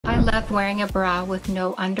love wearing a bra with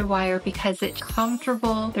no underwire because it's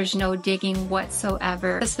comfortable. There's no digging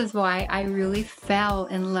whatsoever. This is why I really fell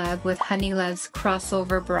in love with HoneyLove's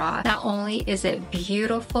crossover bra. Not only is it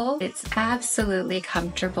beautiful, it's absolutely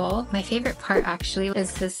comfortable. My favorite part actually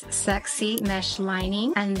is this sexy mesh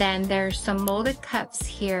lining. And then there's some molded cups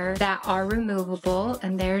here that are removable.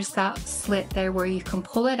 And there's that slit there where you can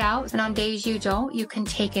pull it out. And on days you don't, you can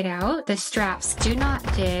take it out. The straps do not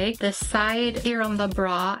dig. The side here on the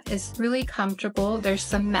bra is really comfortable. There's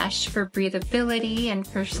some mesh for breathability and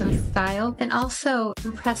for some style. And also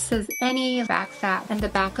compresses any back fat. And the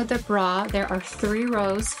back of the bra, there are 3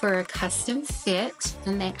 rows for a custom fit.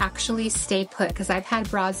 And they actually stay put because I've had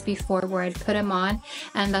bras before where I'd put them on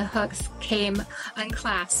and the hooks came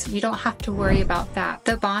unclasped. You don't have to worry about that.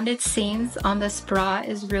 The bonded seams on this bra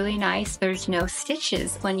is really nice. There's no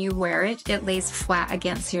stitches. When you wear it, it lays flat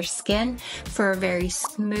against your skin for a very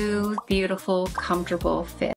smooth, beautiful, comfortable fit.